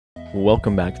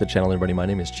Welcome back to the channel, everybody. My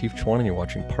name is Chief Chuan, and you're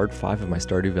watching part 5 of my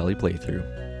Stardew Valley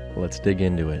playthrough. Let's dig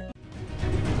into it.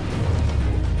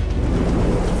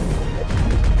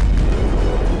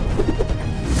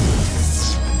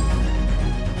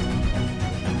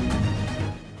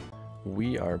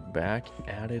 We are back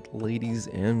at it, ladies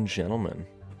and gentlemen.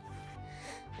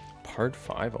 Part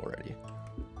 5 already.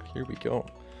 Here we go.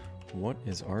 What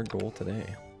is our goal today?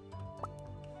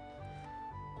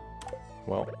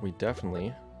 Well, we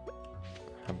definitely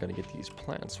have got to get these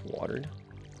plants watered.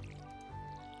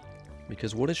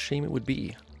 Because what a shame it would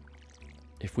be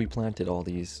if we planted all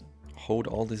these, hoed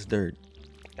all this dirt,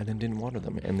 and then didn't water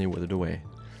them and they withered away.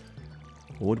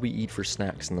 What would we eat for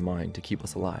snacks in the mine to keep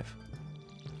us alive?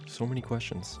 So many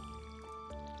questions.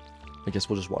 I guess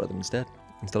we'll just water them instead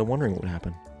of wondering what would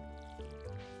happen.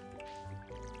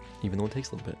 Even though it takes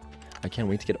a little bit. I can't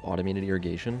wait to get automated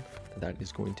irrigation. That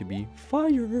is going to be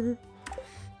fire!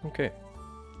 Okay,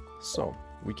 so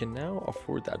we can now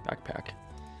afford that backpack.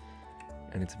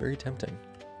 And it's very tempting,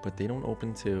 but they don't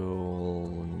open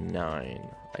till 9,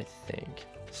 I think.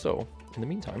 So, in the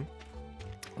meantime,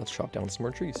 let's chop down some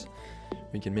more trees.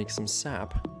 We can make some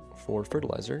sap for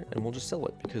fertilizer, and we'll just sell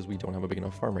it because we don't have a big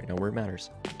enough farm right now where it matters.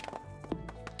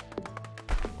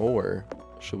 Or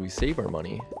should we save our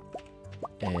money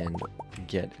and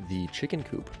get the chicken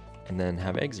coop and then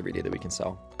have eggs every day that we can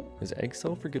sell? Because eggs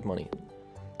sell for good money,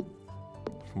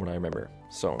 from what I remember.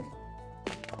 So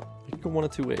you can go one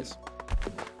of two ways.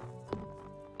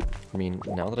 I mean,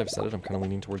 now that I've said it, I'm kind of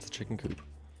leaning towards the chicken coop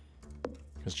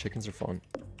because chickens are fun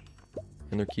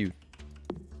and they're cute.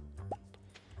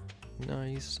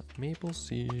 Nice maple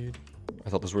seed. I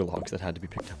thought those were logs that had to be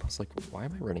picked up. I was like, why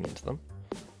am I running into them?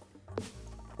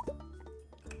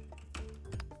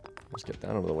 Let's get that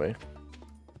out of the way.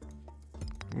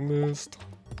 Missed.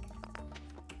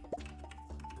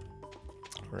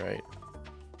 Alright.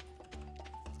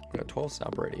 We got 12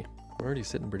 sap already. We're already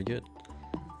sitting pretty good.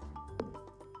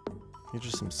 These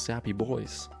are some sappy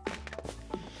boys.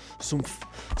 Some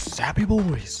sappy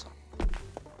boys.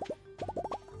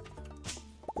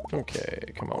 Okay,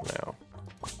 come on now.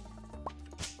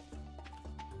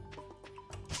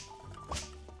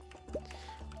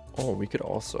 Oh, we could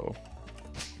also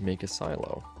make a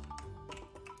silo.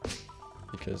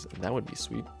 Because that would be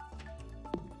sweet.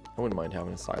 I wouldn't mind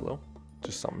having a silo.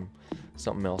 Just something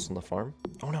else on the farm.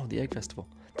 Oh no, the egg festival.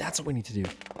 That's what we need to do.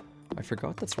 I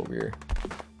forgot that's what we were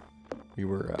it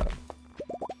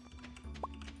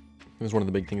was one of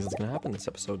the big things that's gonna happen this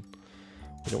episode.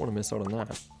 We don't want to miss out on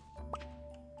that.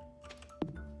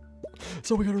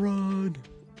 So we gotta run.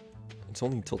 It's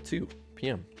only until 2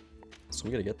 p.m. So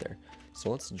we gotta get there. So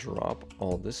let's drop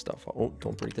all this stuff. Oh,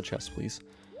 don't break the chest, please.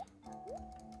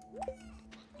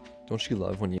 Don't you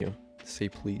love when you say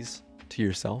please to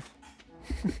yourself?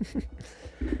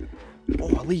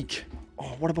 Oh, a leak.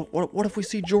 Oh, what if we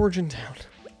see George in town?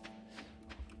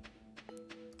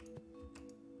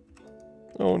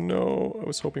 Oh no, I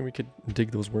was hoping we could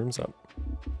dig those worms up.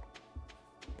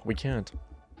 But we can't.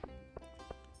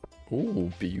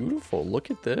 Ooh, beautiful.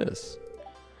 Look at this.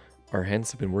 Our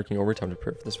hens have been working overtime to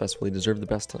prepare for this festival. They deserve the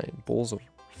best tonight. Bowls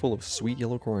full of sweet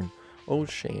yellow corn. Oh,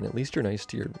 Shane, at least you're nice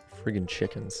to your friggin'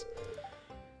 chickens.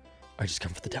 I just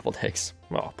come for the deviled eggs.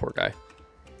 Oh, poor guy.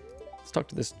 Let's talk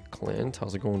to this Clint.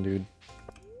 How's it going, dude?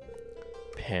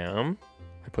 Pam?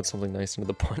 I put something nice into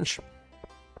the punch.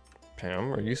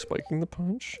 Pam, are you spiking the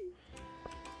punch?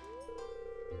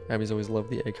 Abby's always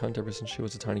loved the egg hunt ever since she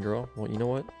was a tiny girl. Well, you know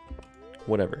what?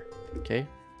 Whatever, okay?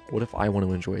 What if I want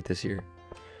to enjoy it this year?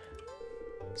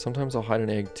 Sometimes I'll hide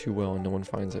an egg too well and no one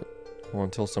finds it. Well,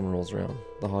 until summer rolls around.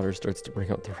 The hotter starts to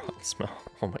bring out the rotten smell.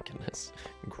 Oh my goodness.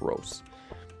 Gross.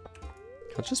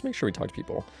 Let's just make sure we talk to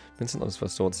people. Vincent loves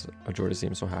festival. It's a joy to see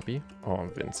him so happy. Oh,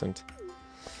 Vincent.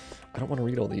 I don't want to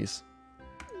read all these.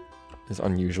 It's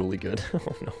unusually good.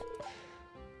 Oh no.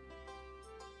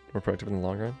 More productive in the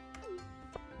long run?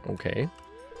 Okay.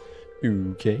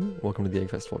 Okay. Welcome to the Egg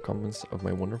Festival. Compliments of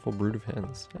my wonderful brood of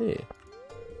hens. Hey.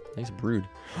 Nice brood.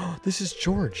 This is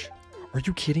George. Are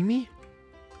you kidding me?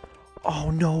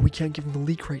 Oh no, we can't give him the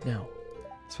leak right now.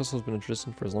 This festival has been a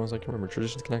tradition for as long as I can remember.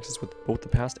 Traditions connect us with both the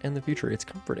past and the future. It's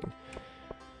comforting.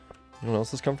 You know what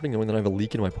else is comforting? Knowing that I have a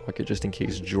leak in my pocket just in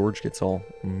case George gets all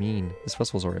mean. This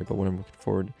festival's alright, but what I'm looking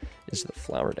forward is to the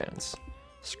flower dance.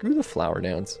 Screw the flower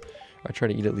dance. I try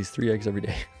to eat at least 3 eggs every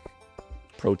day.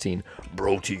 Protein.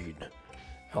 Protein.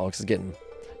 Alex is getting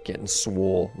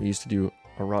swole. We used to do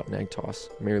a rotten egg toss.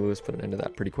 Mary Lewis put an end to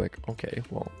that pretty quick. Okay,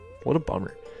 well, what a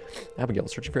bummer. Abigail,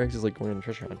 searching for eggs is like going on a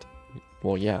treasure hunt.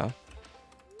 Well, yeah.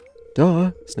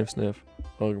 Duh. Sniff, sniff.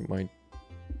 Oh, my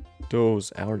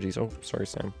Those allergies. Oh, sorry,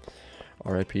 Sam.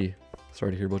 R.I.P.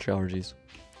 Sorry to hear about your allergies.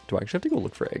 Do I actually have to go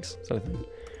look for eggs? Is that a thing?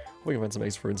 Hope we can find some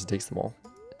eggs for instance and takes them all.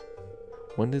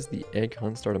 When does the egg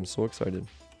hunt start? I'm so excited.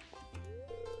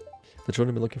 The children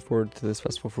have been looking forward to this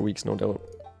festival for weeks, no doubt.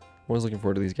 I'm always looking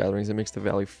forward to these gatherings. It makes the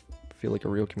valley feel like a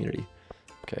real community.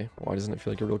 Okay, why doesn't it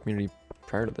feel like a real community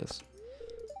prior to this?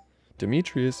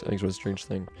 Demetrius, eggs was a strange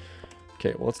thing.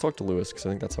 Okay, well let's talk to Lewis because I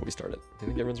think that's how we started. Do you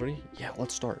think everyone's ready? Yeah,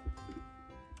 let's start.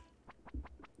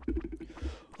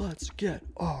 Let's get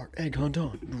our egg hunt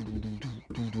on.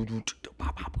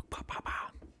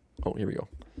 Oh, here we go.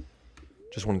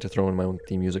 Just wanted to throw in my own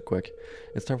theme music quick.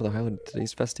 It's time for the highlight of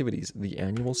today's festivities, the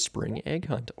annual spring egg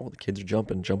hunt. Oh, the kids are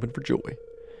jumping for joy.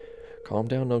 Calm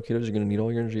down now, kiddos. You're going to need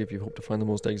all your energy if you hope to find the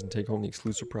most eggs and take home the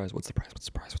exclusive prize. What's the prize? What's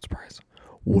the prize? What's the prize?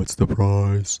 What's the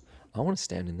prize? I want to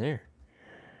stand in there.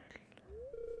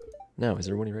 Now, is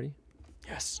everybody ready?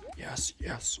 Yes, yes,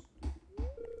 yes.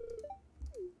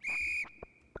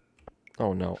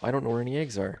 Oh no, I don't know where any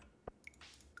eggs are.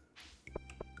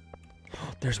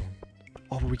 There's one.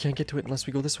 Oh, but we can't get to it unless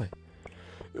we go this way.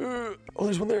 Oh,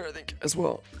 there's one there, I think, as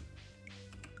well.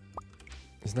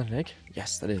 Isn't that an egg?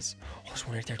 Yes, that is. Oh, there's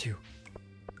one right there, too.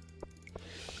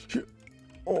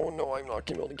 Oh, no, I'm not going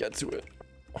to be able to get to it.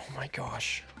 Oh, my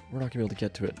gosh. We're not going to be able to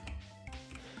get to it.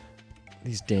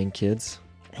 These dang kids.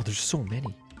 Oh, there's so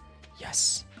many.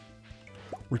 Yes.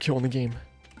 We're killing the game.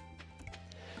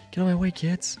 Get out of my way,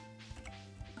 kids.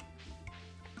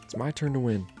 It's my turn to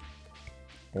win.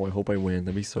 Oh, I hope I win.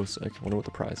 That'd be so sick. I wonder what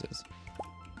the prize is.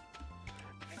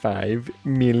 $5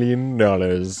 million. No,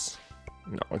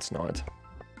 it's not.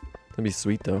 That'd be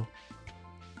sweet, though.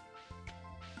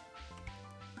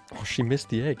 Oh, she missed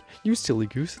the egg. You silly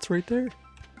goose. It's right there.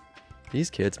 These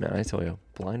kids, man, I tell you.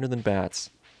 Blinder than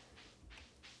bats.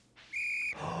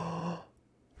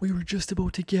 We were just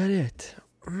about to get it.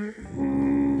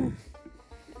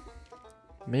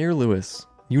 Mayor Lewis.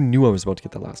 You knew I was about to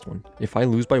get the last one. If I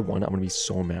lose by one, I'm going to be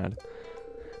so mad.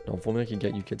 Now, if only I could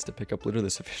get you kids to pick up litter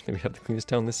this efficiently, we have the cleanest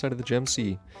town this side of the Gem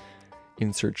Sea.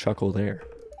 Insert chuckle there.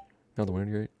 Now the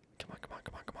winner, you're right. Come on.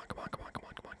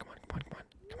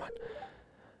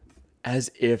 As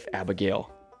if,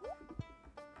 Abigail.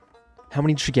 How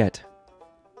many did she get?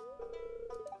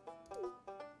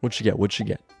 What'd she get?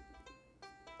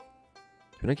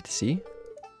 Did I get to see?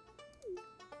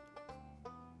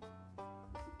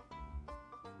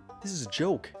 This is a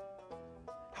joke.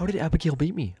 How did Abigail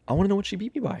beat me? I want to know what she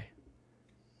beat me by.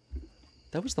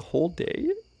 That was the whole day?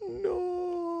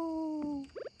 No.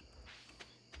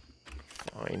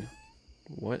 Fine.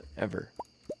 Whatever.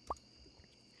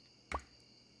 I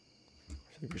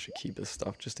think we should keep this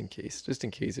stuff just in case. Just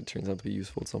in case it turns out to be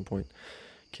useful at some point.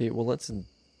 Okay, well let's...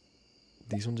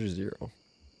 These ones are 0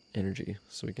 energy,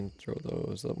 so we can throw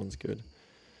those. That one's good.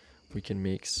 We can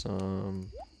make some...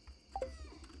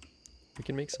 We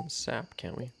can make some sap,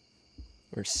 can't we?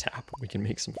 Or sap. We can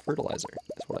make some fertilizer.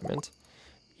 That's what I meant.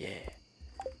 Yeah.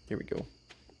 Here we go.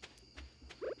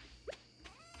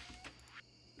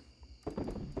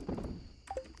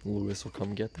 Lewis will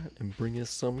come get that and bring us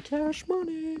some cash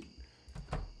money.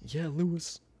 Yeah,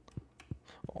 Lewis.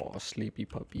 Oh, sleepy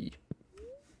puppy.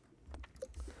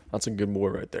 That's a good boy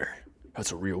right there.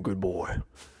 That's a real good boy.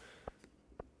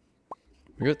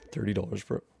 We got $30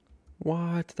 for it.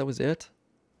 What? That was it?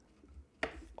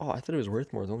 Oh, I thought it was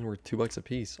worth more. It's only worth $2 a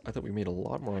piece. I thought we made a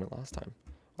lot more on it last time.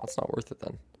 Well, that's not worth it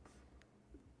then.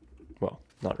 Well,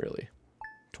 not really.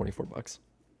 24 bucks.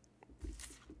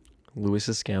 Lewis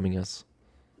is scamming us.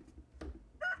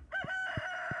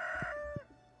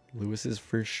 Lewis is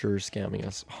for sure scamming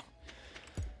us. Oh.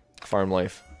 Farm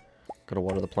life. Gotta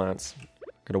water the plants.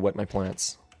 Gotta wet my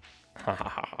plants. Ha ha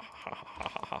ha ha ha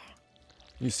ha ha.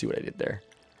 You see what I did there.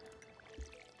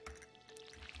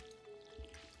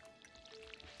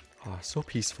 Ah, so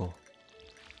peaceful.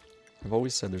 I've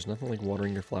always said there's nothing like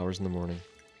watering your flowers in the morning.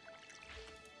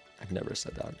 I've never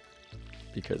said that.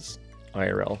 Because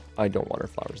IRL, I don't water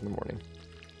flowers in the morning.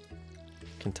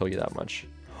 Can tell you that much.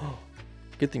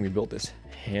 Good thing we built this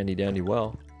handy dandy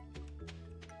well.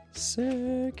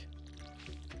 Sick.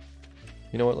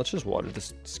 You know what? Let's just water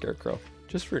this scarecrow.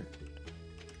 Just for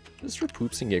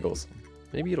poops and giggles.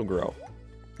 Maybe it'll grow.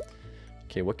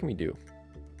 Okay, what can we do?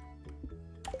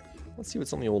 Let's see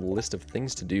what's on the old list of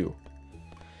things to do.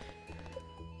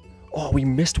 Oh, we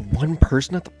missed one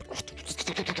person at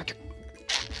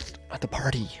the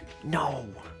party. No.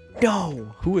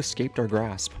 No. Who escaped our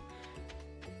grasp?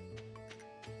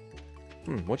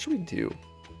 What should we do?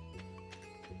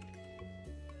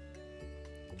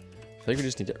 I think we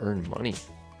just need to earn money.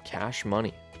 Cash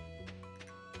money.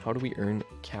 How do we earn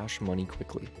cash money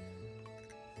quickly?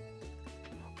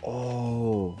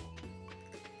 Oh.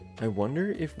 I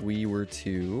wonder if we were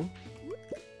to...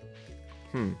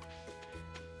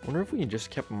 Wonder if we just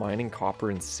kept mining copper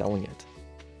and selling it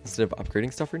instead of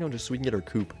upgrading stuff right now, just so we can get our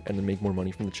coop and then make more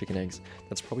money from the chicken eggs.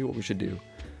 That's probably what we should do.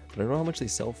 But I don't know how much they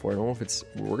sell for. I don't know if it's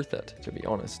worth it, to be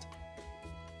honest.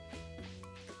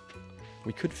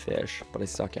 We could fish, but I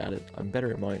suck at it. I'm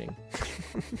better at mining.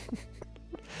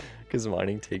 Because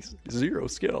mining takes 0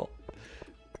 skill.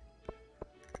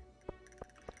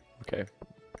 Okay.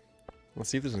 Let's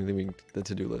see if there's anything the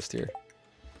to-do list here.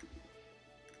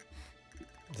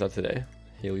 Is that today?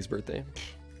 Haley's birthday?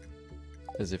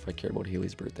 As if I care about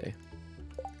Haley's birthday.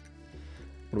 What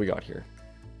do we got here?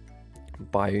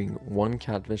 Buying 1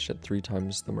 catfish at 3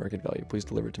 times the market value. Please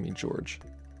deliver it to me, George.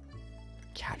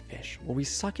 Catfish. Well, we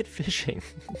suck at fishing.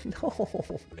 No.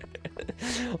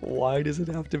 Why does it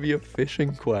have to be a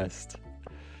fishing quest?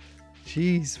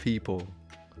 Jeez, people.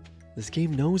 This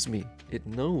game knows me. It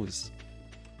knows.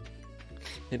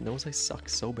 It knows I suck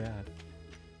so bad.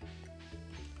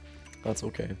 That's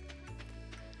okay.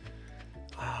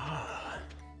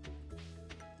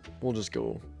 We'll just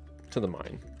go to the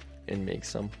mine and make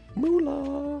some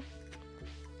moolah.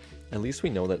 At least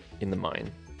we know that in the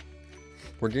mine,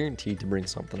 we're guaranteed to bring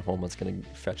something home that's going to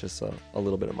fetch us a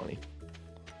little bit of money.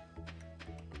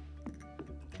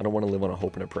 I don't want to live on a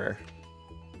hope and a prayer.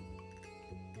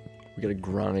 We got to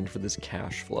grind for this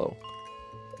cash flow.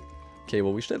 Okay,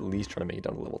 well, we should at least try to make it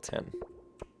down to level 10.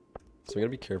 So we got to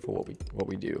be careful what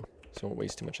we do, so we don't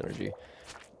waste too much energy.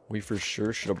 We for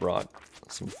sure should have brought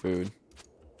some food.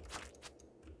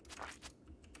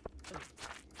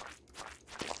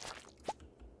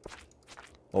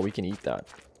 Well, we can eat that.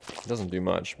 It doesn't do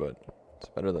much, but it's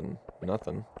better than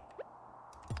nothing.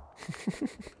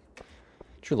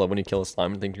 Don't you love when you kill a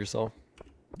slime and think to yourself,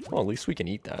 well, at least we can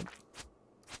eat that.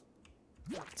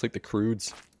 It's like the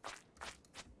crudes.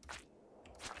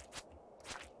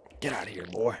 Get out of here,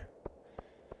 boy.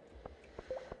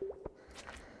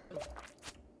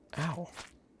 Ow.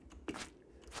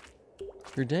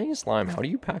 You're dang slime. How do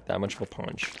you pack that much of a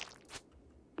punch?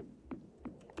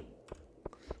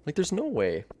 Like, there's no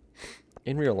way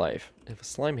in real life, if a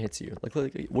slime hits you, like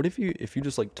what if you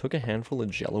just like took a handful of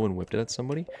jello and whipped it at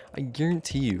somebody? I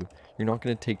guarantee you're not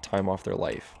going to take time off their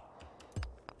life.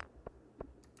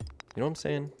 You know what I'm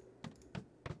saying?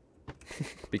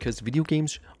 Because video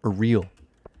games are real.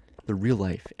 They're real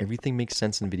life. Everything makes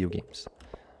sense in video games.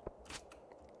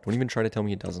 Don't even try to tell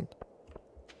me it doesn't.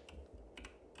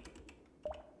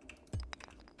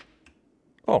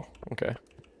 Oh, okay.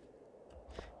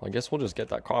 Well, I guess we'll just get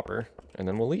that copper, and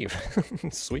then we'll leave.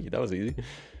 Sweet, that was easy.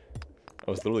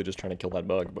 I was literally just trying to kill that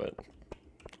bug, but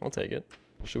I'll take it.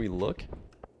 Should we look?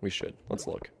 We should. Let's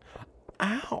look.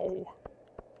 Ow!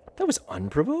 That was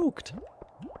unprovoked.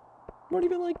 Not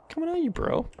even like coming at you,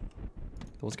 bro.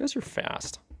 Those guys are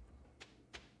fast.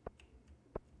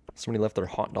 Somebody left their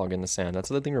hot dog in the sand. That's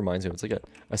what that thing reminds me of. It's like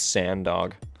a sand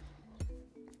dog.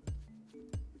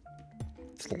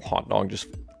 This little hot dog just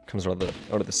comes out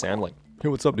of the sand like, hey,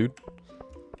 what's up, dude?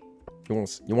 You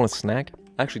want a snack?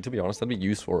 Actually, to be honest, that'd be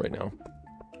useful right now.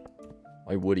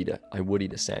 I would eat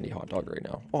a sandy hot dog right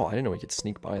now. Oh, I didn't know we could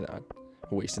sneak by that.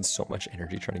 I wasted so much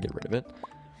energy trying to get rid of it.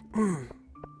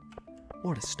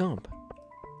 What a stump.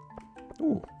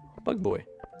 Ooh, bug boy.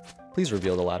 Please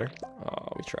reveal the ladder. Oh,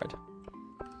 we tried.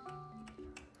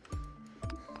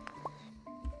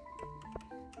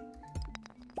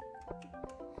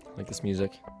 I like this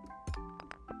music.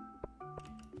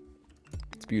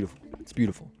 It's beautiful. It's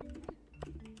beautiful.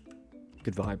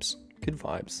 Good vibes. Good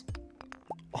vibes.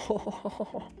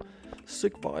 Oh,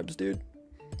 sick vibes, dude.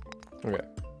 Okay.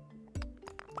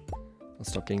 Let's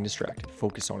stop getting distracted.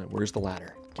 Focus on it. Where's the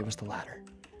ladder? Give us the ladder.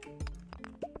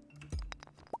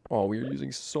 Oh, we are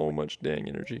using so much dang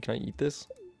energy. Can I eat this?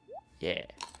 Yeah.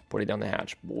 Put it down the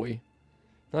hatch, boy.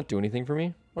 Not do anything for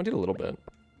me? I did a little bit.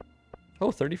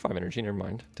 Oh, 35 energy. Never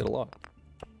mind. Did a lot.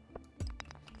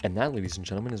 And that, ladies and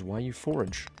gentlemen, is why you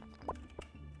forage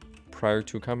prior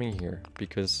to coming here,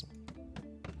 because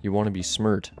you want to be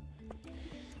smart.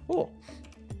 Oh,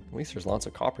 at least there's lots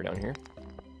of copper down here.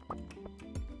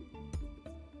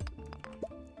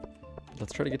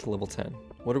 Let's try to get to level 10.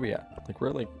 What are we at? Like, we're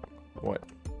at like, what?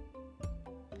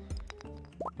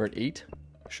 We're at 8?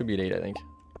 Should be at 8, I think.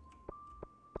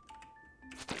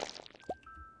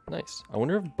 Nice. I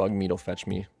wonder if bug meat will fetch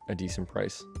me a decent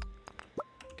price.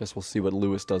 Guess we'll see what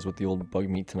Lewis does with the old bug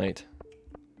meat tonight.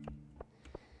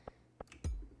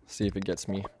 See if it gets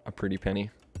me a pretty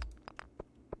penny.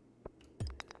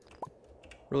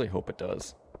 Really hope it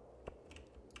does.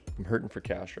 I'm hurting for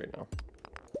cash right now.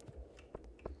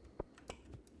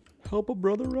 Help a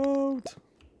brother out!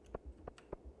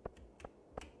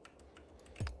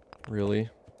 Really?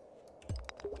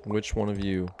 Which one of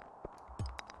you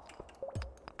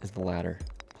is the ladder.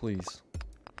 Please.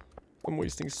 I'm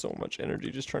wasting so much energy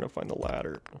just trying to find the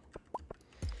ladder.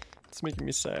 It's making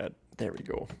me sad. There we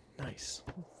go. Nice.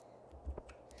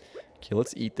 Okay,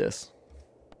 let's eat this.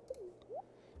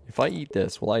 If I eat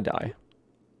this, will I die?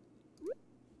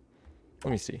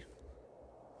 Let me see.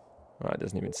 Oh, it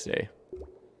doesn't even say.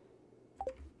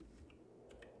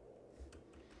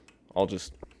 I'll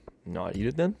just not eat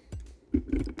it then.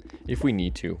 If we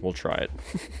need to, we'll try it.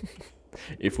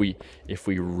 If we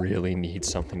really need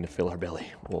something to fill our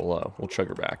belly, we'll chug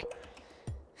her back.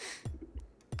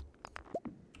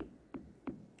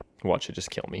 Watch it just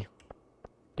kill me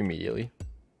immediately.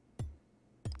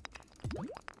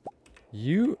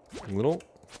 You little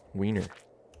wiener.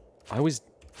 I was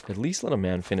at least let a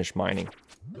man finish mining.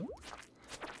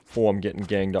 Oh, I'm getting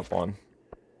ganged up on.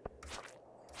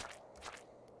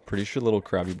 Pretty sure little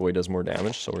crabby boy does more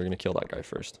damage, so we're gonna kill that guy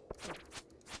first.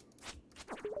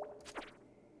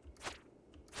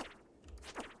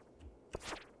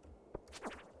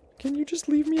 Can you just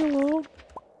leave me alone?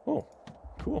 Oh,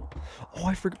 cool. Oh,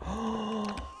 I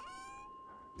forgot.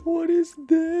 What is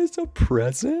this? A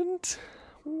present?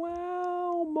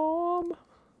 Wow, Mom.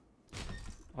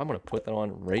 I'm gonna put that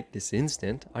on right this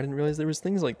instant. I didn't realize there was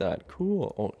things like that.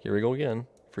 Cool. Oh, here we go again.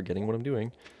 Forgetting what I'm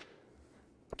doing.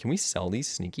 Can we sell these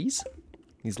sneakies?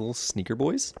 These little sneaker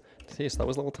boys? Yes, that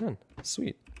was level 10.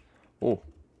 Sweet. Oh.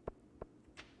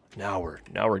 Now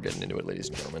we're getting into it, ladies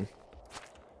and gentlemen.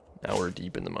 Now we're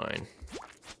deep in the mine.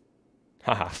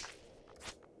 Haha.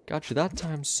 Got you that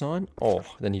time, son. Oh,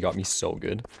 then he got me so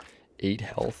good. 8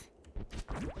 health.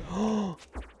 Oh.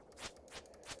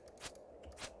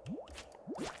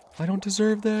 I don't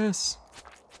deserve this.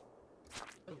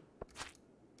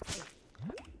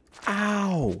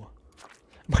 Ow.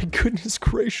 My goodness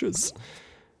gracious.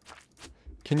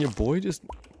 Can your boy just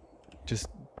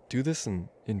do this and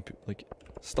like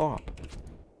stop?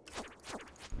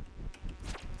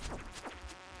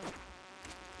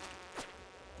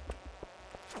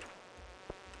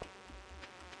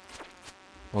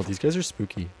 Oh, these guys are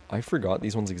spooky. I forgot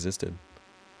these ones existed.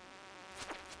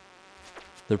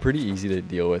 They're pretty easy to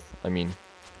deal with. I mean,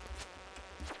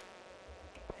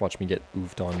 watch me get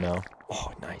oofed on now.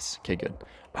 Oh, nice. Okay, good.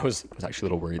 I was actually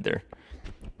a little worried there.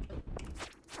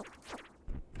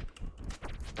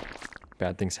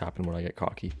 Bad things happen when I get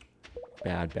cocky.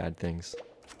 Bad things.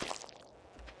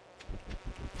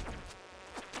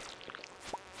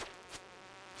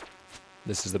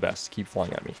 This is the best. Keep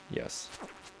flying at me. Yes.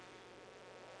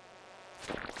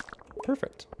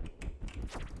 Perfect.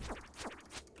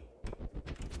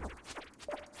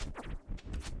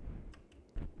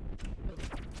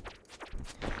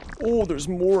 Oh, there's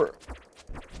more.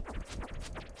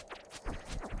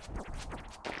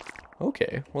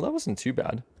 Okay, well that wasn't too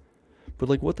bad. But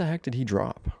like, what the heck did he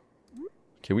drop?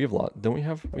 Okay, we have a lot. Don't we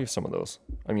have some of those?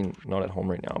 I mean, not at home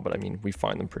right now, but I mean, we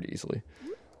find them pretty easily.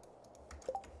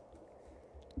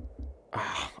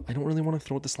 I don't really want to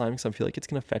throw it the slime because I feel like it's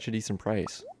gonna fetch a decent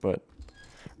price, but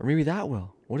or maybe that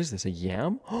will. What is this? A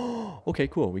yam? Oh, okay,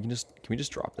 cool. Can we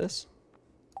just drop this?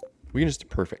 We can just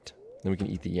perfect. Then we can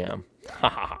eat the yam.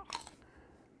 Haha.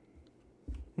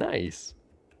 Nice.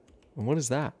 And what is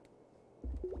that?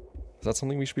 Is that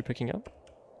something we should be picking up?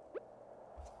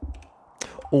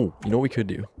 Oh, you know what we could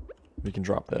do? We can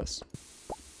drop this.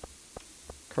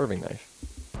 Carving knife.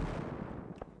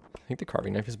 I think the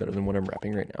carving knife is better than what I'm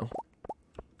wrapping right now.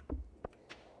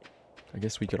 I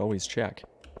guess we could always check.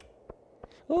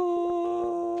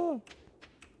 Oh!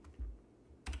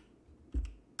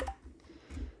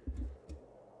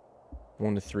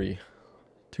 1 to 3.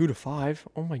 2 to 5.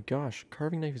 Oh my gosh,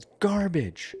 carving knife is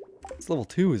garbage. It's level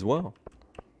 2 as well.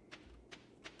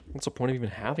 What's the point of even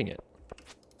having it?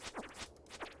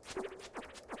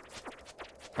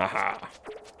 Haha.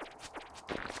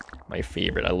 My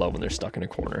favorite. I love when they're stuck in a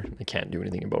corner. They can't do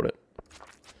anything about it.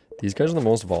 These guys are the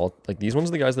most volatile. Like, these ones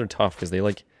are the guys that are tough because they,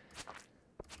 like,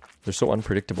 they're so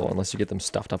unpredictable unless you get them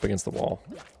stuffed up against the wall.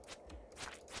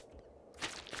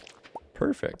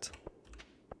 Perfect.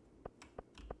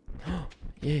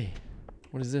 Yay.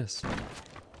 What is this?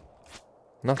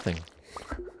 Nothing.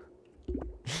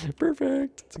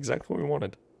 Perfect. That's exactly what we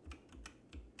wanted.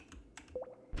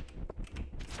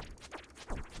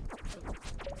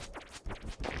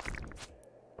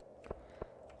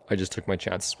 I just took my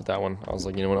chances with that one. I was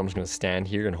like, you know what? I'm just going to stand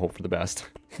here and hope for the best.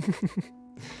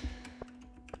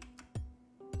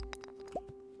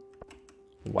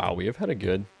 Wow, we have had a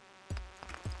good...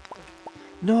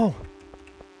 No!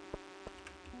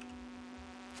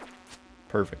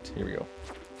 Perfect. Here we go.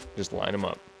 Just line them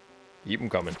up. Keep them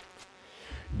coming.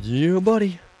 Yeah,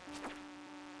 buddy.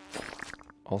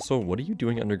 Also, what are you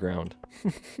doing underground?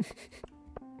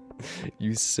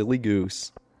 You silly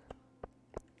goose.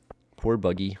 Poor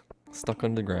Buggy. Stuck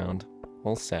underground.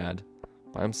 All sad.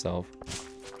 By himself.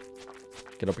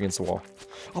 Get up against the wall.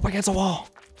 Up against the wall!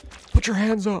 Put your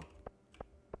hands up!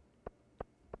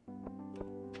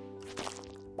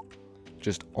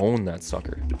 Just own that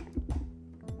sucker.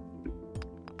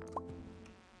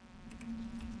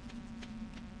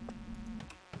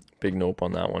 Big nope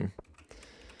on that one.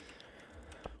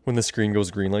 When the screen goes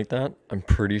green like that, I'm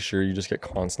pretty sure you just get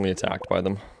constantly attacked by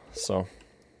them. So,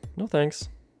 no thanks.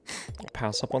 I'll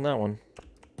pass up on that one.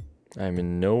 I'm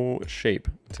in no shape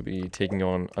to be taking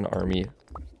on an army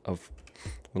of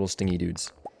little stingy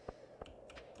dudes.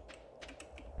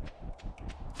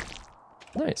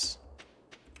 Nice.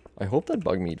 I hope that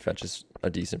bug meat fetches a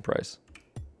decent price.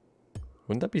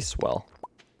 Wouldn't that be swell?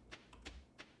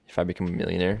 If I become a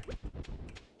millionaire.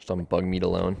 Just on bug meat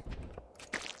alone.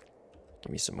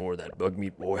 Give me some more of that bug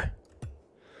meat, boy.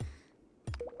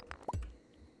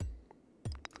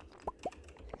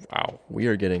 Wow, we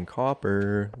are getting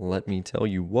copper. Let me tell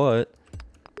you what.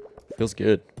 Feels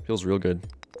good. Feels real good.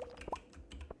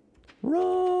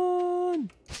 Run!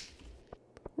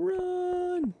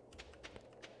 Run!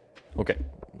 Okay,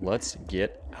 let's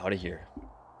get out of here.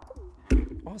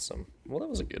 Awesome. Well, that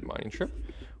was a good mining trip.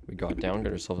 We got down,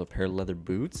 got ourselves a pair of leather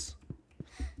boots.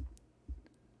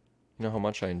 You know how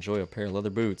much I enjoy a pair of leather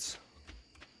boots.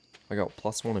 I got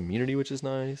 +1 immunity, which is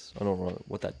nice. I don't know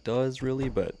what that does really,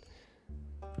 but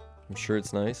I'm sure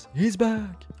it's nice. He's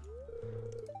back!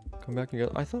 Come back and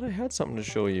go. I thought I had something to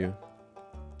show you.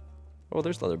 Oh,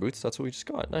 there's leather boots. That's what we just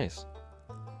got. Nice.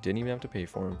 Didn't even have to pay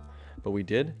for them. But we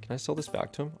did. Can I sell this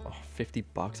back to him? Oh, 50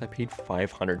 bucks. I paid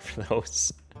 500 for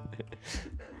those.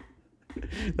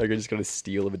 Like I just got a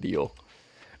steal of a deal.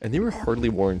 And they were hardly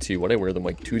worn too. What I wear them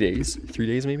like 2 days? 3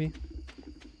 days maybe?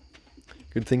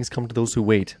 Good things come to those who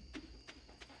wait.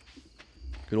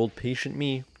 Good old patient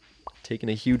me. Taking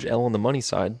a huge L on the money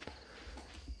side.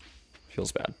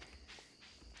 Feels bad.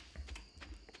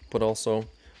 But also,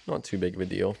 not too big of a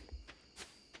deal.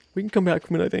 We can come back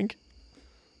from it, I think.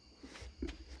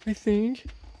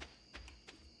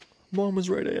 Mom was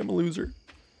right, I am a loser.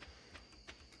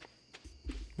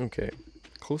 Okay,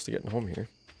 close to getting home here.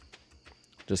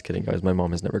 Just kidding, guys. My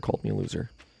mom has never called me a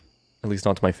loser. At least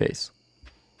not to my face.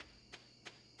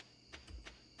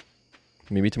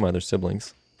 Maybe to my other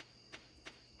siblings.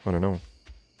 I don't know.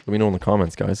 Let me know in the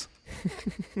comments, guys.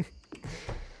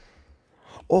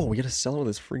 Oh, we gotta sell all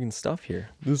this friggin' stuff here.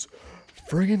 This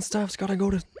friggin' stuff's gotta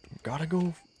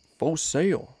go for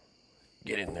sale.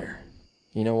 Get in there.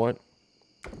 You know what?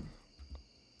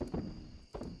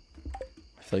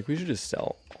 I feel like we should just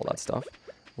sell all that stuff.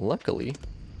 Luckily,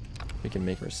 we can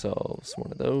make ourselves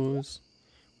one of those.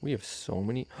 We have so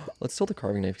many. Let's sell the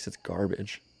carving knife because it's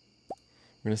garbage.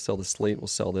 We're gonna sell the slate. We'll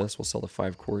sell this. We'll sell the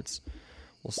 5 quartz.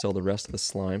 We'll sell the rest of the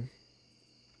slime.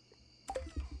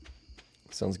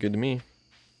 Sounds good to me.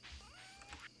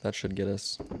 That should get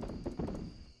us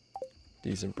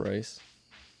decent price.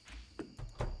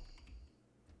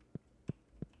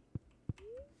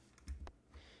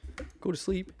 Go to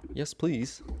sleep. Yes,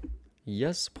 please.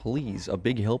 Yes, please. A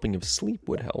big helping of sleep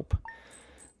would help.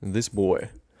 This boy.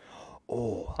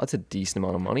 Oh, that's a decent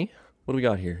amount of money. What do we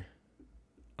got here?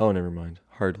 Oh, never mind.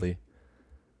 Hardly.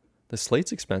 The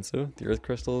slate's expensive. The earth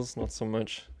crystals, not so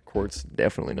much. Quartz,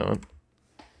 definitely not.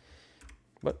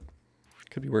 But,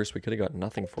 could be worse. We could have got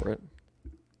nothing for it.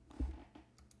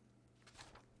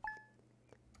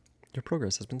 Your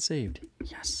progress has been saved.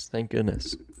 Yes, thank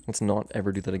goodness. Let's not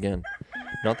ever do that again.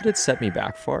 Not that it set me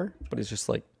back far, but it's just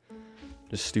like,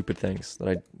 just stupid things that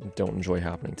I don't enjoy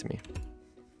happening to me.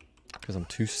 Because I'm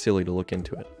too silly to look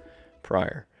into it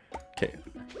prior. Okay,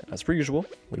 as per usual,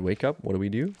 we wake up. What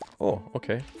do? Oh,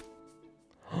 okay.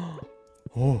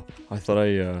 Oh, I thought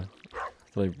I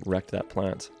wrecked that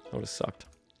plant. That would have sucked.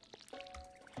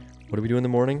 What do we do in the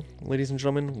morning, ladies and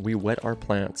gentlemen? We wet our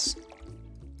plants.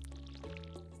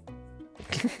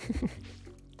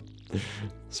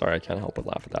 Sorry, I can't help but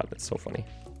laugh at that. It's so funny.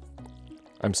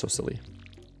 I'm so silly.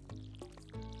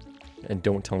 And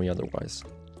don't tell me otherwise.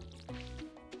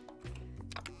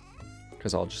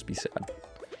 Because I'll just be sad.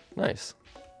 Nice.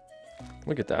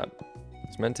 Look at that.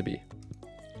 It's meant to be.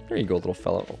 There you go, little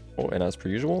fellow. Oh, and as per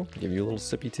usual, give you a little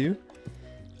sippy too.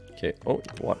 Okay. Oh,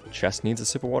 what? Chest needs a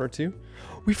sip of water too.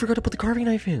 We forgot to put the carving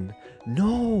knife in.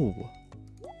 No.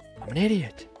 I'm an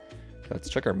idiot. Let's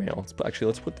check our mail.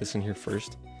 Let's put this in here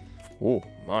first. Oh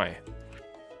my.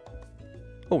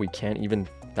 Oh, we can't even.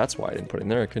 That's why I didn't put it in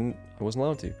there. I wasn't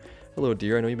allowed to. Hello,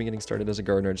 dear. I know you've been getting started as a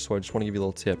gardener, so I just want to give you a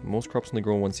little tip. Most crops only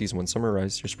grow in one season. When summer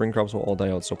arrives, your spring crops will all die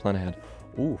out, so plan ahead.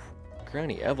 Ooh,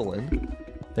 Granny Evelyn.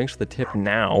 Thanks for the tip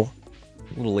now.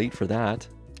 A little late for that.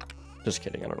 Just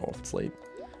kidding, I don't know if it's late.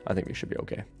 I think we should be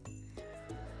okay.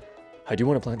 I do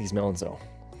want to plant these melons though.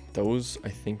 Those, I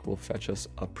think, will fetch us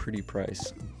a pretty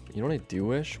price. You know what I do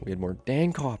wish? We had more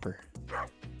dang copper.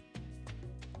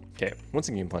 Okay, what's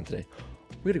in game plan today?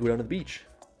 We gotta go down to the beach.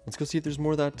 Let's go see if there's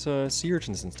more of that sea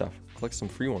urchins and stuff. Collect some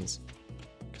free ones.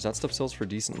 Because that stuff sells for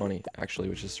decent money, actually,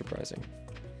 which is surprising.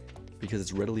 Because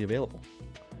it's readily available.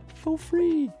 For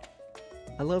free!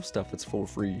 I love stuff that's for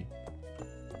free.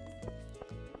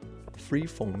 Free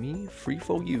for me, free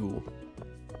for you.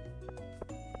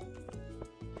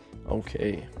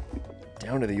 Okay.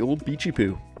 Down to the old beachy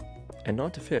poo. And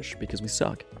not to fish, because we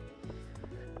suck.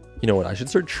 You know what, I should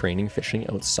start training fishing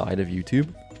outside of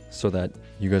YouTube, so that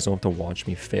you guys don't have to watch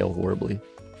me fail horribly.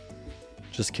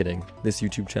 Just kidding. This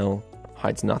YouTube channel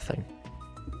hides nothing.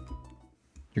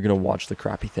 You're gonna watch the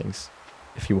crappy things,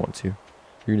 if you want to.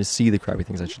 You're gonna see the crappy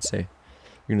things, I should say.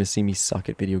 You're gonna see me suck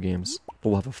at video games, but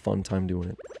we'll have a fun time doing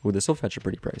it. Ooh, this will fetch a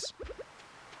pretty price.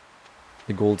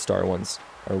 The gold star ones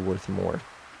are worth more.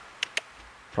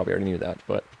 Probably already knew that,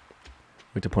 but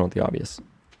we have to point out the obvious.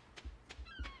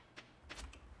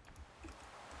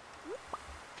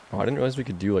 Oh, I didn't realize we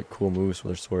could do like cool moves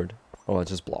with our sword. Oh, it's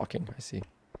just blocking, I see.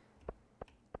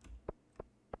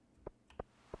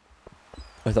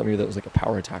 I thought maybe that was like a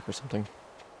power attack or something.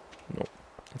 Nope,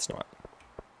 it's not.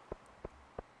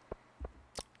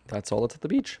 That's all that's at the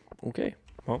beach. Okay,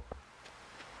 well.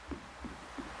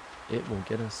 It will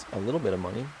get us a little bit of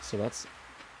money, so that's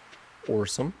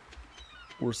awesome.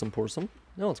 Awesome.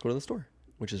 Now let's go to the store,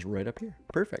 which is right up here.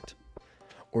 Perfect.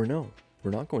 Or no,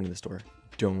 we're not going to the store.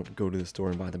 Don't go to the store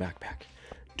and buy the backpack.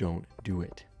 Don't do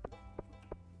it.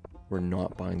 We're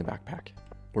not buying the backpack.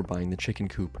 We're buying the chicken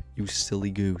coop, you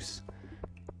silly goose.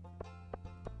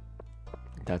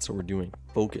 That's what we're doing.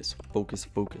 Focus.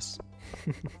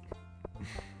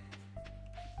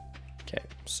 Okay,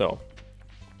 so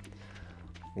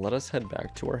let us head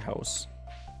back to our house.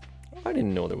 I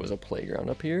didn't know there was a playground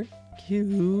up here.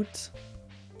 Cute.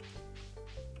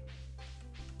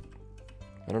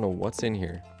 I don't know what's in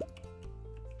here,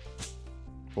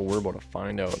 but we're about to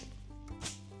find out.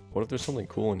 What if there's something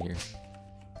cool in here?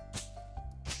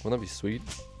 Wouldn't that be sweet?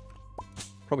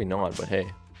 Probably not, but hey.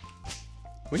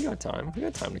 We got time. We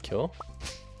got time to kill.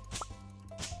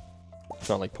 It's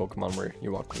not like Pokemon where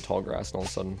you walk through tall grass and all of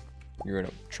a sudden you're in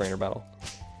a trainer battle.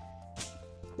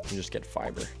 You just get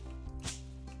fiber.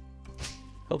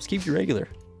 Helps keep you regular.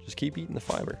 Just keep eating the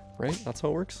fiber, right? That's how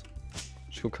it works.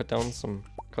 Just go cut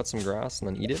some grass and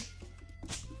then eat it.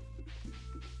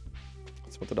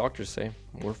 That's what the doctors say.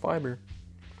 More fiber.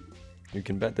 You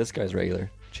can bet this guy's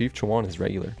regular. Chief Chuan is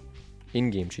regular.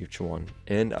 In-game Chief Chuan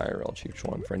and IRL Chief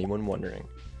Chuan, for anyone wondering.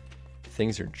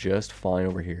 Things are just fine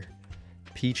over here.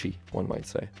 Peachy, one might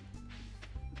say.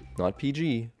 Not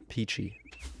PG, peachy.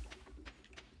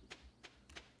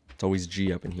 It's always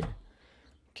G up in here.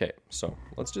 Okay, so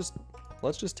let's just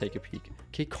take a peek.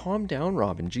 Okay, calm down,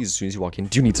 Robin. Jeez, as soon as you walk in,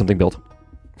 do you need something built?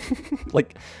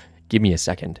 Like, give me a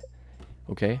second.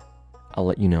 Okay? I'll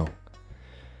let you know.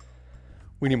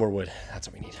 We need more wood. That's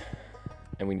what we need.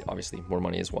 And we need, obviously, more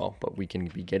money as well, but we can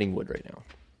be getting wood right now.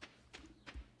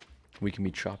 We can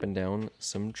be chopping down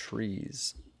some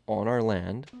trees on our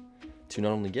land to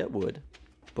not only get wood,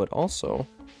 but also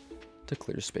to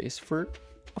clear space for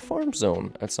a farm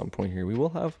zone at some point here. We will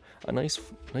have a nice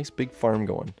big farm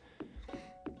going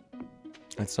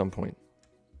at some point.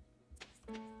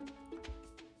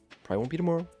 Probably won't be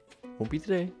tomorrow, won't be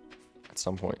today, at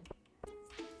some point.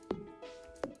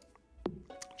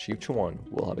 Chief Chuan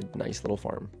will have a nice little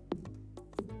farm.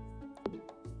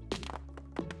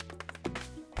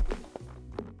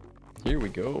 Here we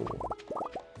go.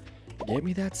 Get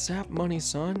me that sap money,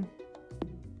 son.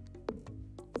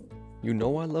 You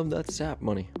know I love that sap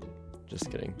money. Just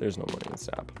kidding. There's no money in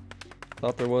sap.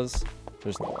 Thought there was.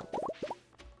 There's not.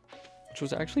 Which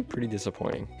was actually pretty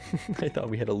disappointing. I thought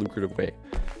we had a lucrative way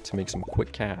to make some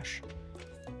quick cash.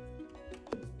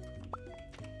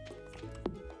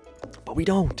 But we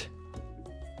don't.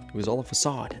 It was all a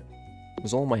facade. It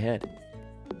was all in my head.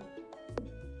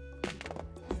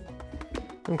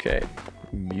 Okay.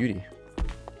 Beauty.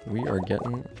 We are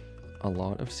getting a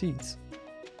lot of seeds.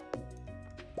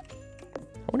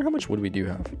 I wonder how much wood we do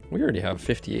have. We already have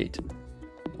 58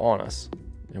 on us.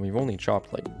 And we've only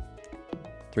chopped like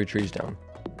 3 trees down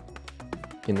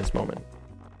in this moment.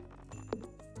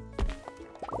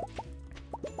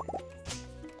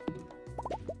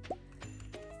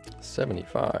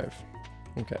 $75.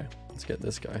 Okay, let's get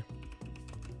this guy.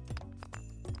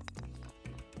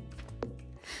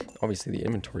 Obviously the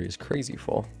inventory is crazy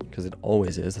full, because it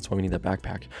always is. That's why we need that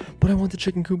backpack. But I want the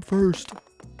chicken coop first.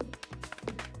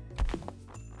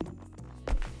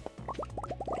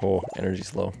 Oh,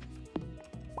 energy's low.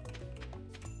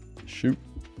 Shoot.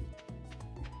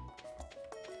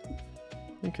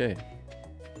 Okay.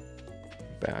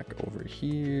 Back over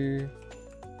here.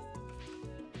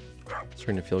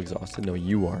 Starting to feel exhausted. No,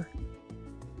 you are.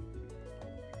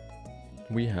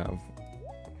 We have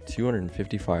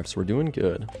 255, so we're doing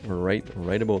good. We're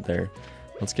right about there.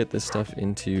 Let's get this stuff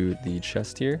into the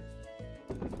chest here.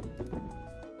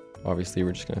 Obviously,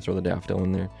 we're just gonna throw the daffodil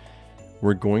in there.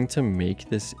 We're going to make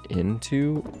this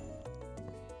into...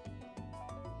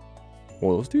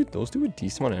 Well, those do a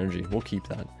decent amount of energy. We'll keep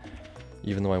that,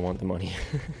 even though I want the money.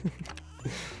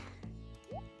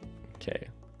 Okay.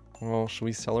 Well, should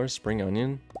we sell our spring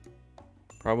onion?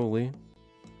 Probably.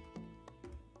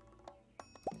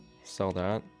 Sell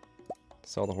that.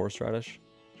 Sell the horseradish.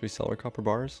 Should we sell our copper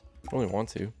bars? I don't really want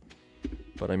to.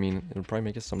 But I mean, it would probably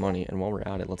make us some money. And while we're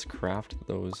at it, let's craft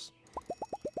those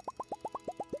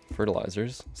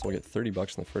fertilizers. So we'll get 30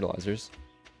 bucks on the fertilizers.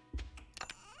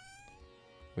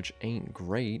 Which ain't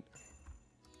great.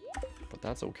 But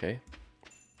that's okay.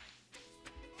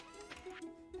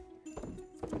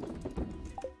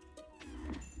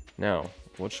 Now,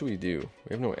 what should we do?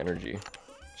 We have no energy.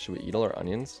 Should we eat all our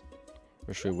onions?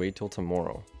 Or should we wait till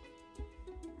tomorrow?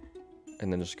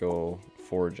 And then just go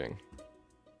foraging.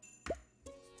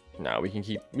 Nah, we can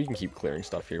keep clearing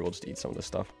stuff here. We'll just eat some of this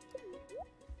stuff.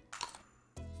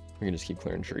 We can just keep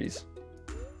clearing trees.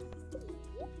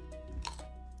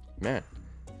 Man.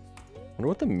 I wonder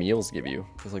what the meals give you.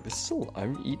 Because like this is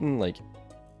I'm eating like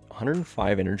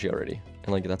 105 energy already.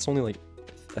 And like that's only like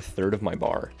a third of my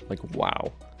bar. Like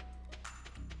wow.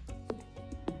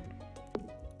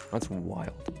 That's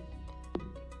wild.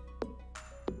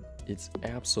 It's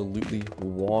absolutely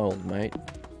wild, mate.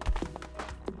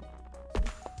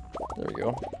 There we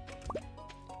go.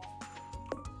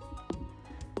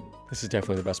 This is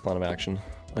definitely the best plan of action.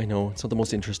 I know, it's not the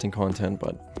most interesting content,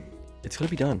 but it's gonna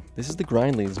be done. This is the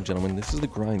grind, ladies and gentlemen. This is the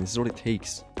grind. This is what it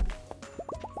takes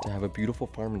to have a beautiful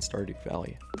farm in Stardew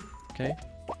Valley. Okay?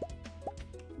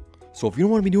 So if you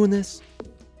don't want to be doing this,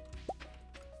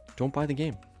 don't buy the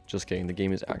game. Just kidding. The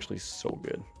game is actually so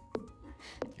good.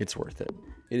 It's worth it.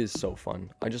 It is so fun.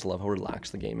 I just love how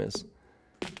relaxed the game is.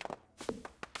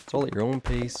 It's all at your own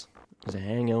pace. Just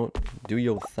hang out, do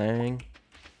your thing.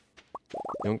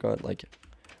 You don't got like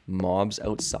mobs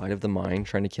outside of the mine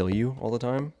trying to kill you all the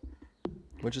time,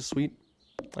 which is sweet.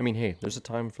 I mean, hey, there's a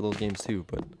time for those games too,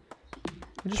 but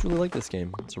I just really like this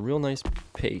game. It's a real nice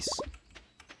pace.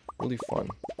 Really fun.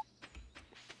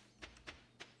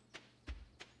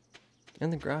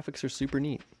 And the graphics are super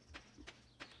neat.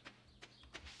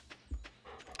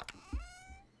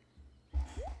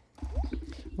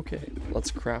 Okay,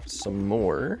 let's craft some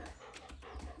more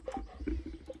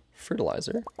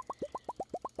fertilizer.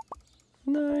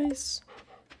 Nice.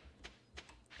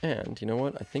 And you know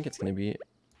what? I think it's going to be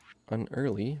an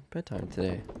early bedtime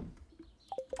today.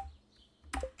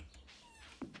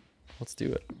 Let's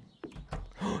do it.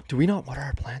 Do we not water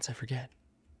our plants? I forget.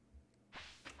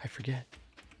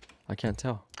 I can't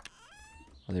tell.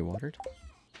 Are they watered?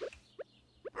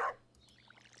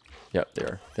 Yep, they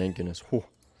are. Thank goodness. Whew.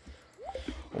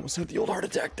 Almost had the old heart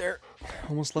attack there.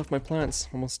 Almost left my plants.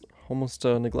 Almost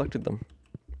neglected them.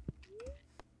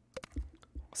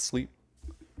 Sleep.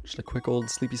 Just a quick old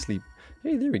sleepy sleep.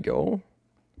 Hey, there we go.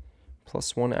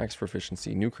 +1 axe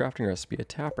proficiency. New crafting recipe. A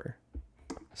tapper.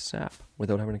 A sap.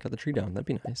 Without having to cut the tree down. That'd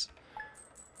be nice.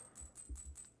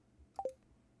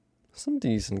 Some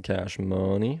decent cash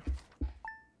money.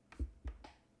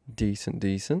 Decent.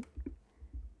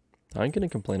 I ain't gonna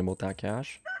complain about that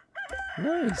cash.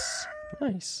 Nice.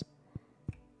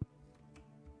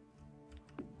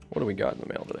 What do we got in the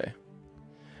mail today?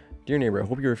 Dear neighbor, I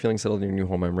hope you are feeling settled in your new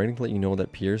home. I'm writing to let you know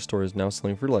that Pierre's store is now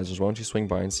selling fertilizers. Why don't you swing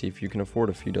by and see if you can afford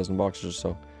a few dozen boxes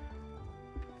or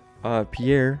so.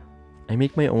 Pierre, I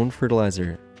make my own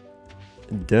fertilizer.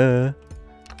 Duh.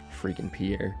 Freaking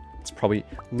Pierre.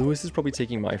 Lewis is probably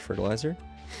taking my fertilizer,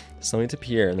 selling it to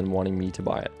Pierre, and then wanting me to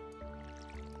buy it.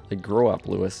 Like, grow up,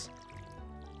 Lewis.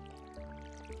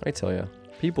 I tell ya,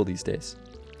 people these days.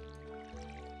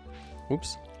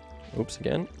 Oops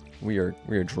again. We are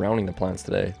drowning the plants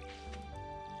today.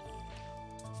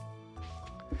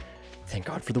 Thank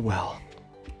God for the well.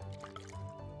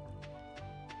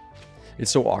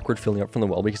 It's so awkward filling up from the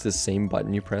well because it's the same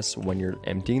button you press when you're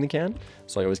emptying the can.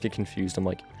 So I always get confused. I'm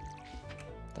like,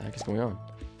 what the heck is going on?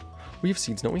 We have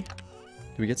seeds, don't we?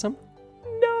 Did we get some?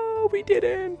 No, we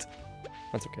didn't.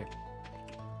 That's okay.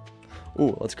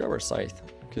 Ooh, let's grab our scythe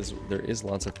because there is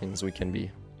lots of things we can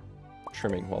be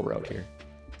trimming while we're out here.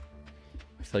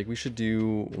 I feel like we should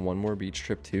do one more beach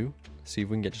trip too. See if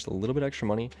we can get just a little bit extra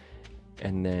money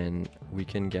and then we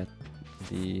can get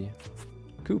the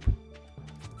coop.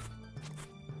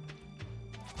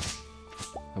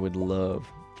 I would love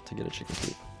to get a chicken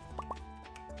coop.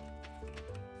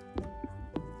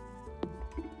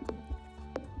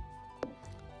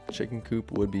 Chicken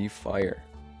coop would be fire.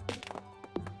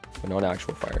 But not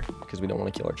actual fire, because we don't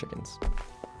want to kill our chickens.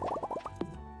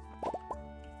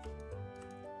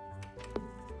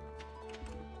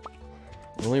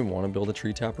 I really want to build a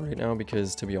tree tapper right now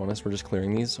because, to be honest, we're just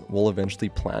clearing these. We'll eventually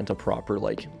plant a proper,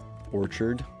 like,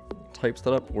 orchard type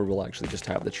setup where we'll actually just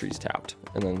have the trees tapped.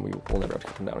 And then we'll never have to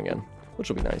cut them down again, which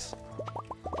will be nice.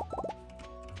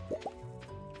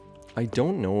 I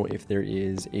don't know if there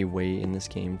is a way in this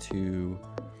game to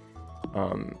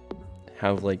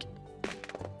have, like,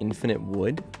 infinite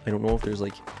wood. I don't know if there's,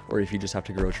 like, or if you just have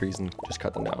to grow trees and just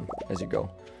cut them down as you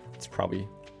go. It's probably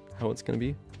how it's gonna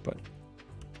be, but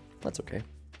that's okay.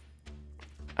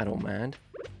 I don't mind.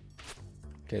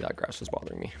 Okay, that grass was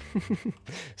bothering me.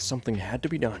 Something had to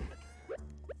be done.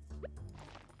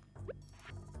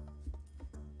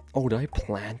 Oh, did I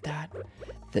plant that?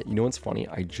 You know what's funny?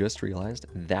 I just realized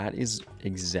that is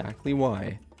exactly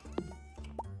why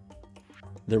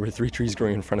there were 3 trees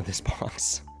growing in front of this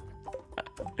box.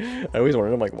 I always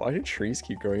wondered, I'm like, why do trees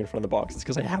keep growing in front of the box? It's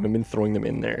because I haven't been throwing them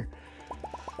in there.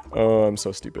 Oh, I'm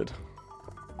so stupid.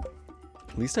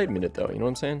 At least I admit it, though. You know what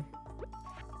I'm saying?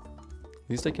 At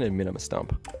least I can admit I'm a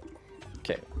stump.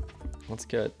 Okay, let's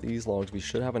get these logs. We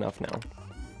should have enough now.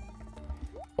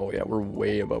 Oh yeah, we're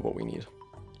way above what we need.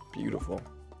 Beautiful.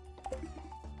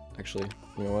 Actually,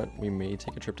 you know what? We may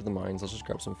take a trip to the mines. Let's just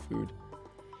grab some food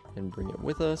and bring it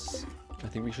with us. I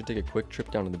think we should take a quick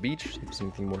trip down to the beach, see if there's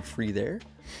anything more free there.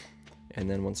 And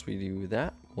then once we do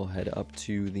that, we'll head up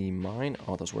to the mine.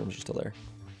 Oh, those worms are still there.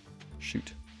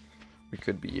 Shoot. We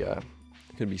could be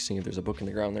seeing if there's a book in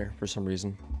the ground there for some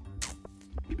reason.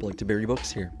 People like to bury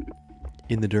books here.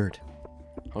 In the dirt.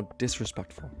 How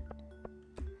disrespectful.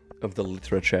 Of the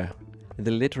literature.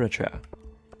 The literature.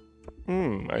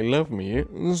 I love me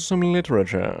some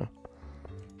literature.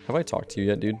 Have I talked to you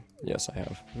yet, dude? Yes, I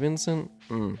have. Vincent?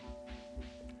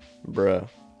 Bruh.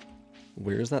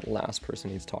 Where's that last person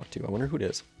he's talked to? I wonder who it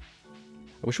is.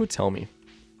 I wish it would tell me.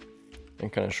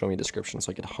 And kind of show me a description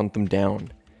so I could hunt them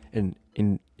down and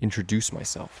introduce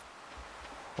myself.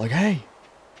 Like, hey,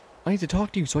 I need to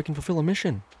talk to you so I can fulfill a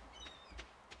mission.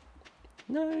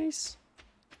 Nice.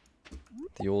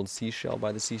 The old seashell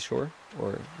by the seashore,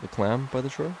 or the clam by the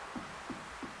shore.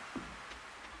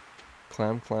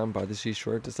 Clam by the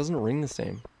seashore. It just doesn't ring the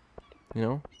same, you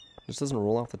know? It just doesn't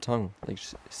roll off the tongue like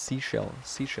seashell.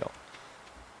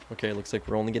 Okay, looks like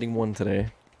we're only getting 1 today.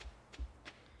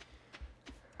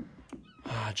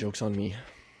 Ah, joke's on me.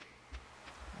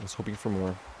 I was hoping for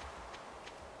more.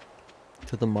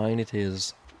 To the mine it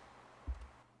is.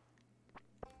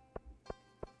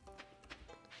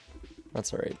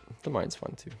 That's alright. The mine's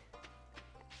fun too.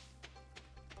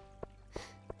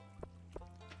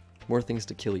 More things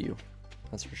to kill you.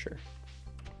 That's for sure.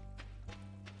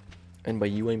 And by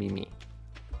you, I mean me.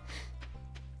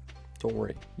 Don't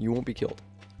worry. You won't be killed.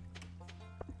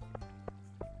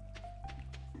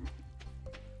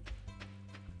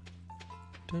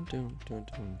 Dun dun dun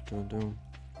dun dun dun.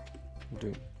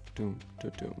 Dun dun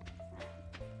dun dun.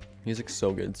 Music's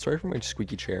so good. Sorry for my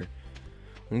squeaky chair.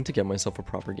 I need to get myself a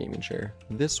proper gaming chair.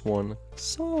 This one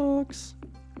sucks.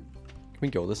 Can we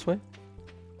go this way?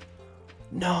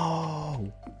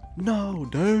 No! No,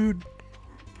 dude!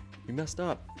 We messed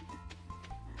up.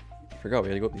 I forgot we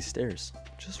had to go up these stairs.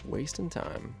 Just wasting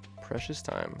time. Precious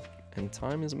time. And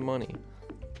time is money.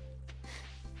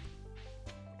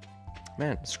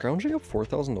 Man, scrounging up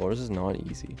 $4,000 is not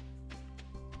easy.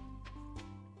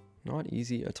 Not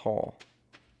easy at all.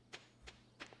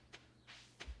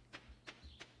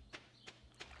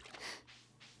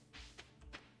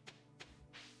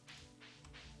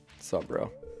 What's up,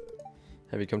 bro?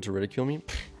 Have you come to ridicule me?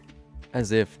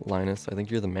 As if, Linus, I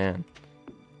think you're the man.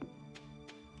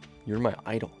 You're my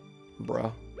idol,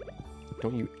 bruh.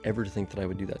 Don't you ever think that I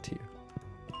would do that to you.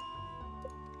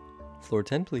 Floor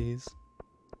 10, please.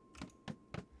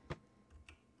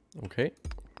 Okay.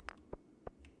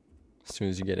 As soon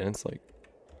as you get in, it's like...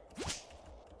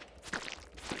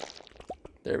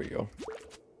 There we go.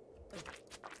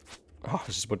 Oh, I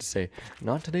was just about to say,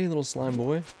 not today, little slime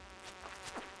boy.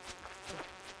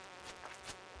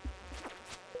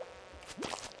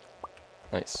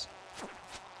 Nice.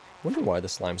 Wonder why the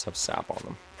slimes have sap on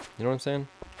them. You know what I'm saying?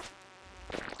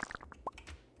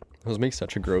 Those make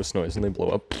such a gross noise when they blow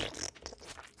up.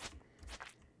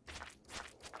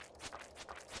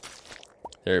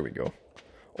 There we go.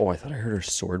 Oh, I thought I heard her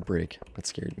sword break. That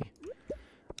scared me.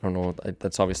 I don't know,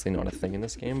 that's obviously not a thing in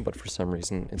this game, but for some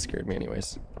reason it scared me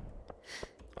anyways.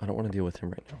 I don't want to deal with him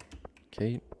right now.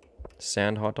 Okay,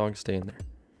 sand hot dog, stay in there.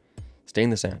 Stay in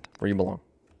the sand, where you belong.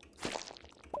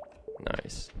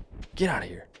 Nice. Get out of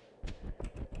here.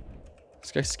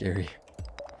 This guy's scary.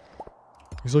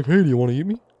 He's like, hey, do you want to eat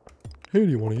me? Hey, do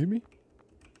you want to eat me?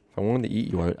 If I wanted to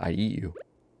eat you, I'd eat you.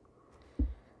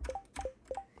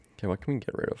 Okay, what can we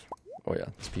get rid of? Oh yeah,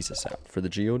 this piece of sap. For the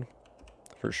geode?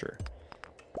 For sure.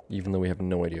 Even though we have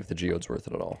no idea if the geode's worth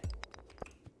it at all.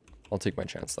 I'll take my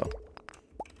chance though.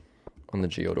 On the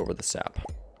geode over the sap.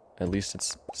 At least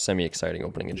it's semi-exciting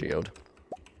opening a geode.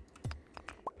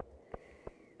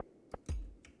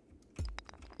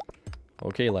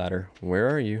 Okay, ladder. Where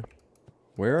are you?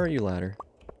 Where are you, ladder?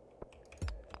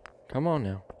 Come on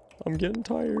now. I'm getting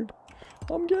tired.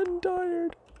 I'm getting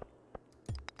tired.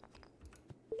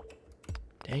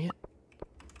 Dang it.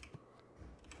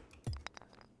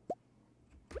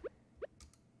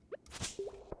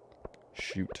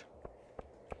 Shoot.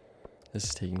 This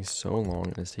is taking so long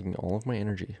and it's taking all of my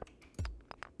energy.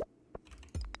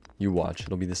 You watch,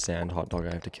 it'll be the sand hot dog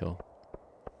I have to kill.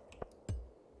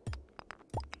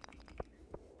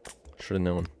 Should have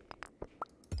known.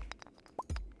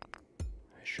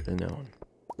 I should have known.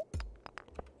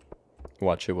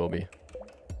 Watch, it will be.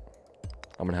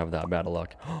 I'm gonna have that bad of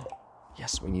luck.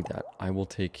 Yes, we need that. I will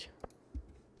take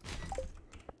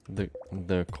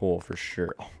the coal for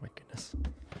sure. Oh my goodness.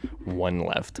 One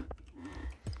left.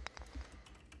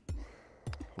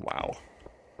 Wow.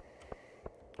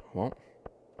 Well.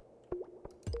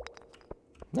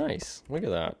 Nice. Look at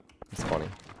that. It's funny.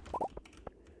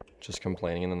 Just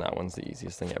complaining and then that one's the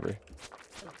easiest thing ever.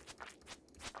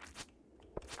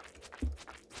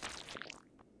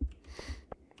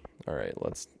 Alright,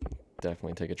 let's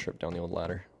definitely take a trip down the old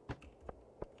ladder.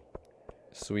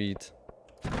 Sweet.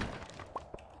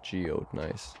 Geode,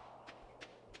 nice.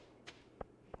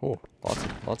 Oh,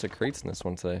 lots of crates in this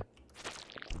one today.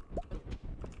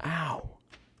 Ow!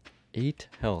 8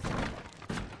 health.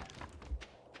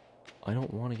 I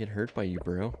don't want to get hurt by you,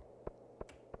 bro.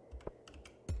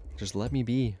 Just let me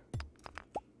be.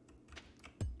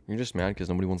 You're just mad because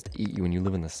nobody wants to eat you and you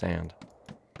live in the sand.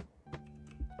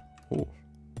 Oh.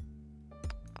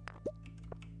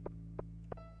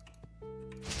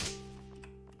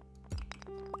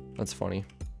 That's funny.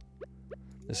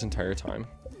 This entire time,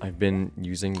 I've been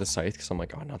using the scythe because I'm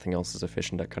like, oh, nothing else is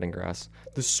efficient at cutting grass.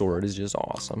 The sword is just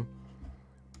awesome.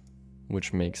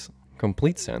 Which makes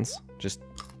complete sense. Just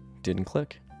didn't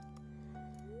click.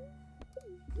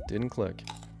 Didn't click.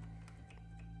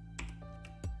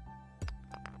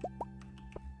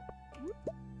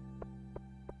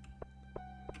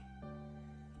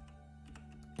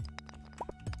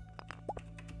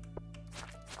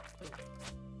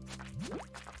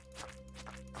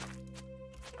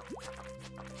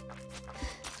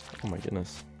 Oh my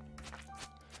goodness.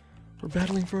 We're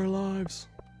battling for our lives.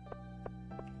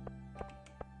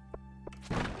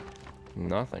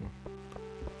 Nothing.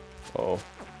 Oh.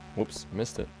 Whoops,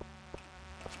 missed it.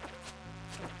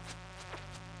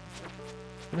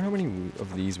 I wonder how many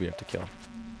of these we have to kill.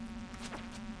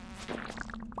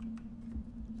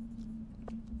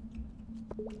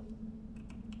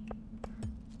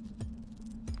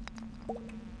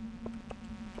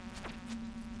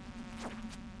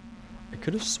 I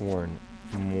could have sworn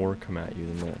more come at you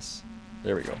than this.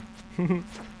 There we go.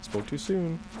 Spoke too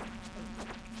soon.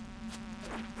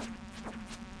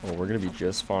 Oh, we're gonna be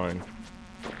just fine.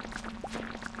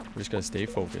 We just gotta stay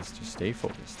focused. Just stay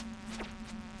focused.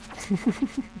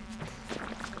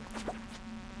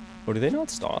 Oh, do they not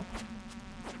stop?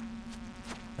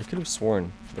 I could have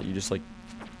sworn that you just like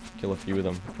kill a few of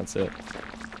them. That's it.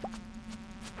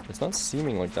 It's not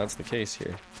seeming like that's the case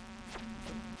here.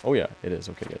 Oh yeah, it is.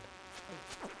 Okay, good.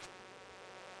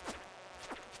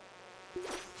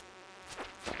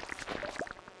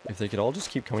 If they could all just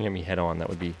keep coming at me head on, that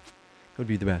would be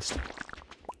the best.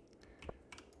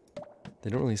 They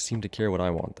don't really seem to care what I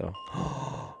want though.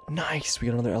 Nice, we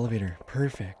got another elevator.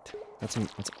 Perfect. That's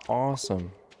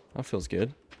awesome. That feels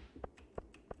good.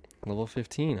 Level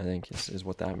 15, I think, is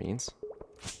what that means.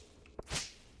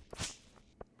 I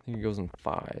think it goes in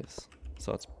 5s.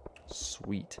 So that's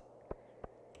sweet.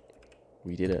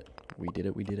 We did it. We did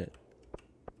it. We did it.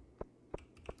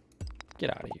 Get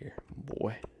out of here,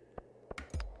 boy.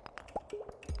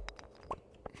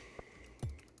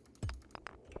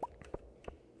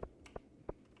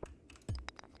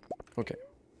 Okay.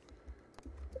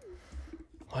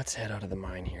 Let's head out of the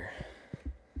mine here.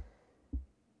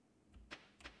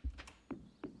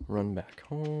 Run back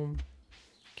home.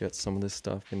 Get some of this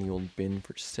stuff in the old bin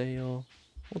for sale.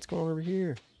 What's going on over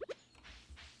here?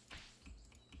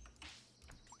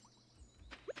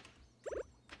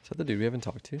 that the dude we haven't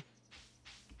talked to?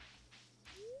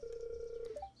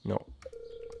 No.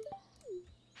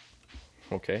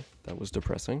 Okay, that was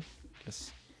depressing.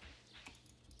 Guess.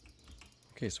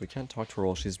 Okay, so we can't talk to her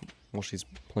while she's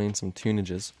playing some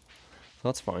tunages. So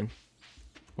that's fine.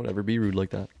 Whatever, be rude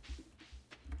like that.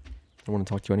 I want to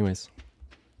talk to you anyways.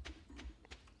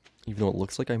 Even though it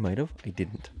looks like I might have, I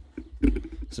didn't.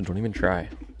 So don't even try.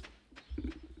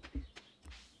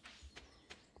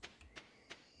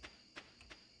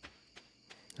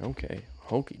 Okay,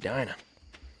 hokey Dinah.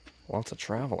 Lots of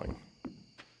traveling.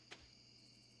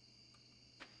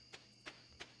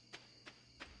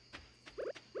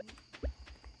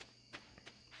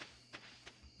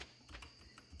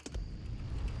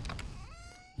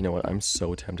 You know what? I'm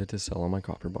so tempted to sell all my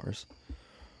copper bars.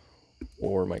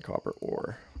 Or my copper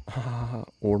ore.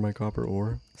 Or my copper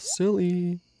ore.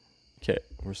 Silly. Okay,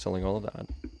 we're selling all of that.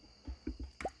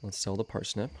 Let's sell the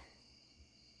parsnip.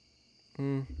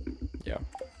 Yeah.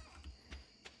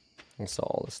 We'll sell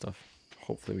all this stuff.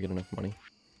 Hopefully we get enough money.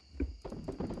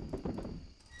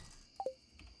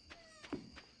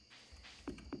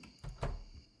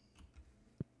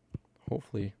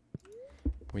 Hopefully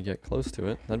we get close to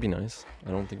it. That'd be nice. I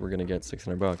don't think we're gonna get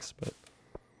 600 bucks, but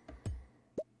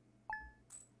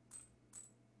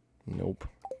nope.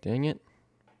 Dang it.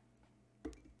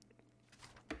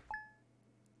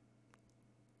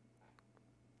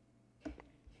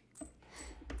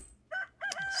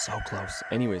 So close.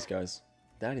 Anyways, guys,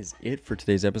 that is it for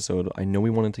today's episode. I know we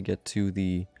wanted to get to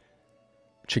the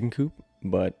chicken coop,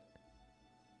 but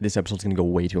this episode's gonna go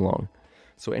way too long.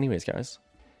 So anyways, guys,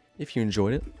 if you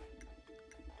enjoyed it,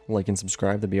 like and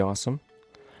subscribe, that'd be awesome.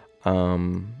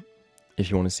 If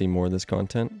you want to see more of this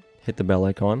content, hit the bell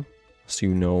icon so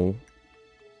you know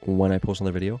when I post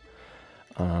another video.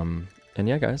 And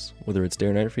yeah, guys, whether it's day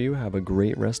or night for you, have a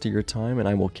great rest of your time, and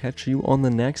I will catch you on the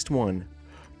next one.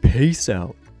 Peace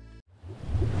out.